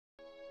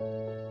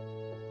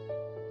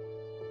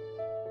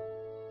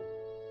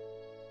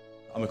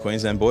I'm a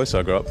Queensland boy, so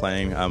I grew up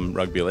playing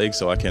rugby league,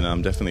 so I can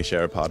definitely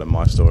share a part of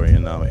my story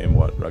in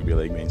what rugby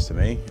league means to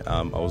me.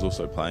 I was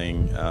also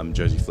playing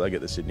Jersey Flag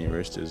at the Sydney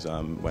Roosters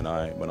when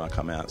I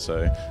come out,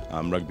 so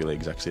rugby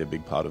league is actually a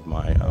big part of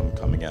my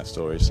coming out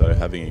story. So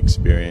having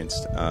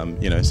experienced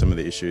some of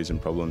the issues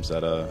and problems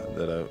that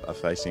are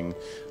facing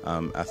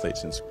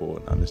athletes in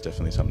sport is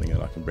definitely something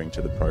that I can bring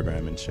to the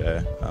program and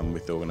share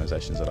with the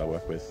organisations that I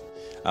work with.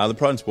 The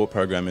Pride in Sport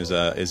program is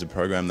a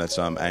program that's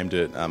aimed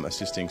at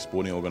assisting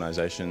sporting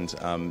organisations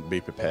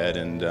be prepared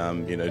and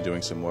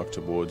doing some work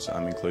towards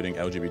including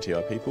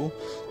LGBTI people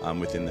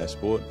within their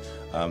sport,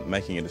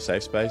 making it a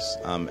safe space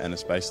and a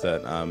space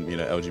that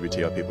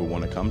LGBTI people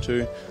want to come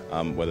to,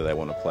 whether they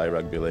want to play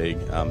rugby league,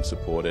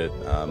 support it,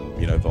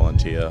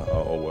 volunteer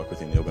or work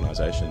within the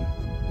organisation.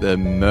 The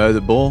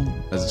murder ball,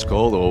 as it's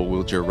called, or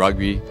wheelchair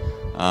rugby,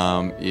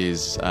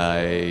 it's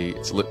a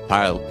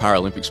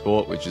Paralympic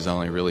sport, which is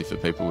only really for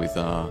people with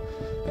a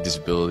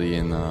disability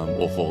in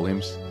all four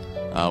limbs,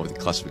 with a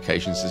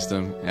classification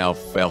system. Our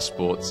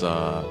sports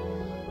are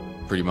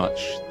pretty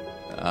much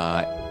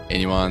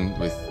anyone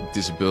with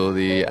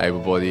disability,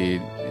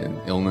 able-bodied,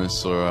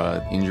 illness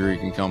or injury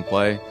can come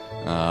play,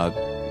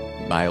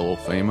 male or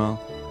female.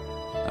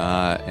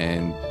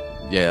 And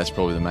yeah, that's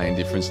probably the main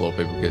difference. A lot of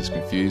people get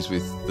confused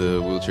with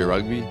the wheelchair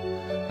rugby,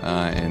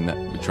 and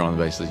we're trying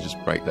to basically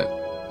just break that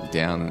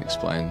down and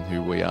explain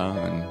who we are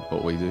and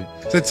what we do.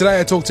 So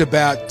today I talked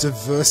about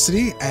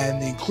diversity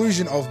and the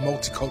inclusion of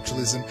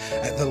multiculturalism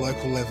at the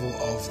local level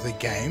of the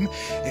game.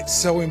 It's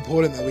so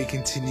important that we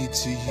continue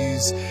to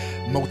use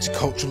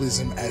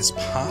multiculturalism as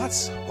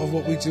part of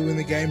what we do in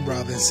the game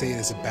rather than see it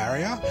as a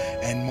barrier.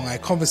 And my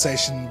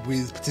conversation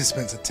with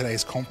participants at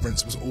today's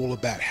conference was all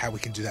about how we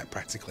can do that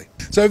practically.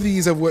 So over the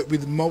years I've worked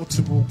with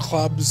multiple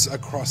clubs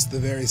across the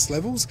various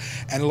levels,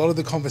 and a lot of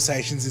the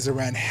conversations is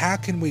around how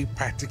can we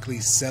practically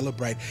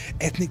celebrate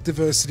ethnic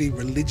diversity,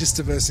 religious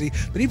diversity,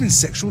 but even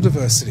sexual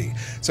diversity.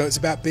 So it's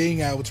about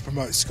being able to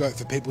promote scope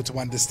for people to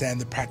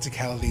understand the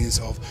practicalities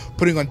of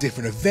putting on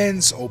different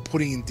events or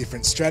putting in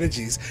different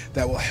strategies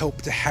that will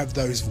help to have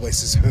those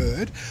voices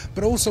heard,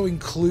 but also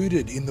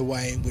included in the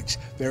way in which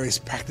various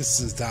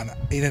practices are done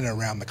in and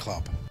around the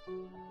club.